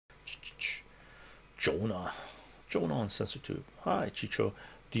Jonah. Jonah on Censorship. Hi, Chycho.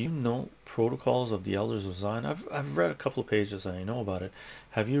 Do you know Protocols of the Elders of Zion? I've read a couple of pages and I know about it.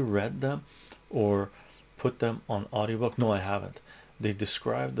 Have you read them or put them on audiobook? No, I haven't. They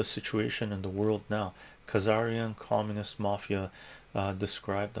describe the situation in the world now. Khazarian Communist Mafia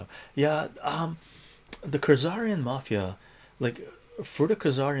described them. Yeah, the Khazarian Mafia, like for the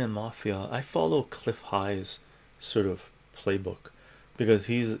Khazarian Mafia, I follow Clif High's sort of playbook because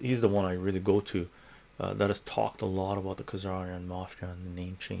he's the one I really go to that has talked a lot about the Khazarian Mafia and the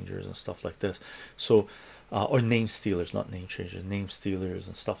name changers and stuff like this. So, or name stealers, not name changers, name stealers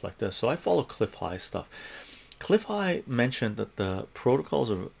and stuff like this. So I follow Clif High stuff. Clif High mentioned that the Protocols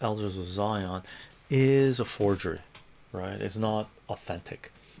of Elders of Zion is a forgery, right? It's not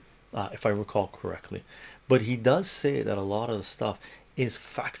authentic, if I recall correctly. But he does say that a lot of the stuff is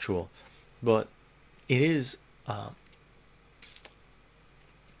factual, but it is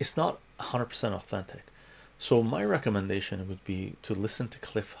it's not 100% authentic. So my recommendation would be to listen to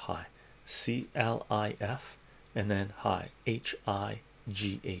Clif High, CLIF, and then High,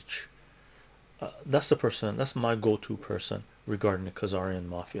 HIGH. That's the person, that's my go-to person regarding the Khazarian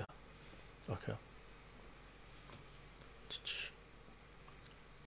Mafia. Okay.